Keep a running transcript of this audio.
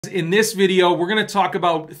In this video, we're going to talk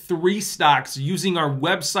about 3 stocks using our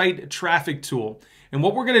website traffic tool. And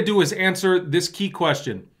what we're going to do is answer this key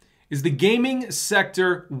question. Is the gaming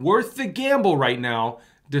sector worth the gamble right now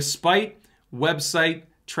despite website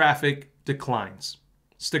traffic declines?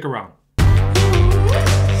 Stick around.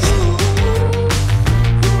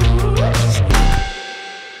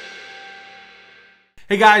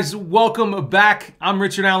 Hey guys, welcome back. I'm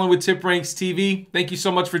Richard Allen with TipRanks TV. Thank you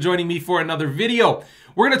so much for joining me for another video.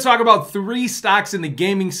 We're going to talk about 3 stocks in the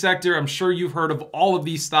gaming sector. I'm sure you've heard of all of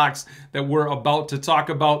these stocks that we're about to talk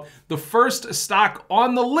about. The first stock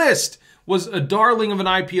on the list was a darling of an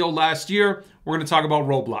IPO last year. We're going to talk about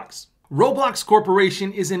Roblox. Roblox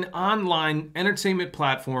Corporation is an online entertainment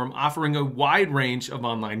platform offering a wide range of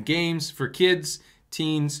online games for kids,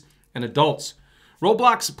 teens, and adults.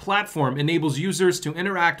 Roblox platform enables users to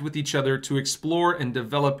interact with each other to explore and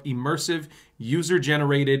develop immersive,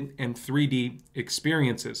 user-generated, and 3D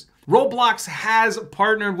experiences. Roblox has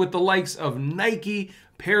partnered with the likes of Nike,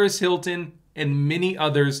 Paris Hilton, and many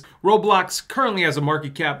others. Roblox currently has a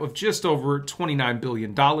market cap of just over $29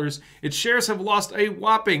 billion. Its shares have lost a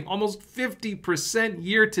whopping almost 50%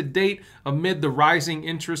 year to date amid the rising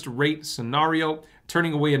interest rate scenario,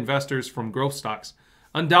 turning away investors from growth stocks.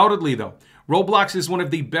 Undoubtedly, though, Roblox is one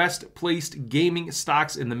of the best placed gaming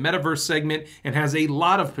stocks in the metaverse segment and has a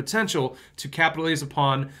lot of potential to capitalize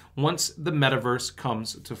upon once the metaverse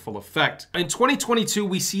comes to full effect. In 2022,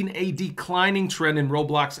 we've seen a declining trend in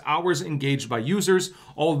Roblox hours engaged by users,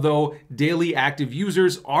 although daily active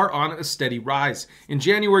users are on a steady rise. In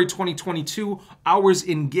January 2022, hours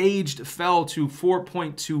engaged fell to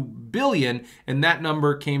 4.2 billion, and that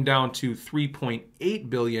number came down to 3.8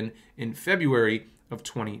 billion in February of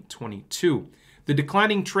 2022. The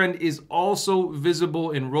declining trend is also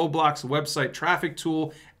visible in Roblox website traffic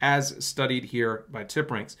tool as studied here by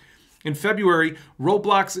TipRanks. In February,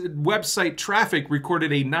 Roblox website traffic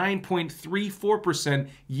recorded a 9.34%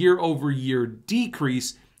 year-over-year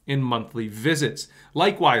decrease in monthly visits.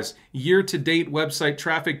 Likewise, year-to-date website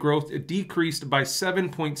traffic growth decreased by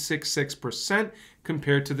 7.66%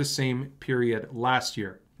 compared to the same period last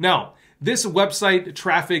year. Now, this website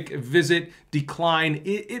traffic visit decline,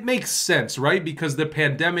 it makes sense, right? Because the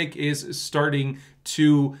pandemic is starting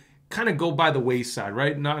to kind of go by the wayside,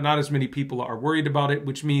 right? Not as many people are worried about it,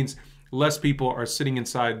 which means less people are sitting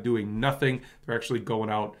inside doing nothing. They're actually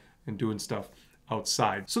going out and doing stuff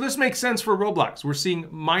outside. So this makes sense for Roblox. We're seeing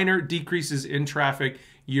minor decreases in traffic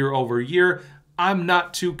year over year. I'm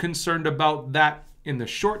not too concerned about that in the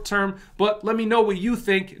short term, but let me know what you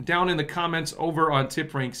think down in the comments over on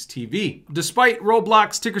TipRanks TV. Despite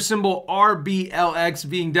Roblox ticker symbol RBLX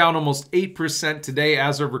being down almost 8% today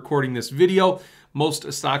as of recording this video,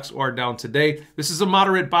 most stocks are down today. This is a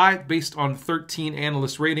moderate buy based on 13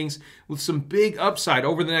 analyst ratings with some big upside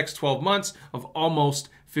over the next 12 months of almost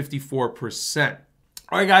 54%.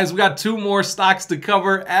 All right, guys, we got 2 more stocks to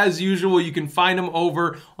cover. As usual, you can find them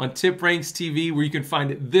over on TipRanks TV, where you can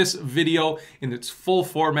find this video in its full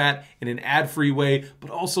format in an ad-free way, but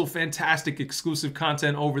also fantastic exclusive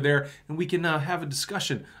content over there. And we can have a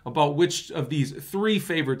discussion about which of these 3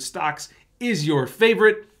 favorite stocks is your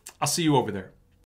favorite. I'll see you over there.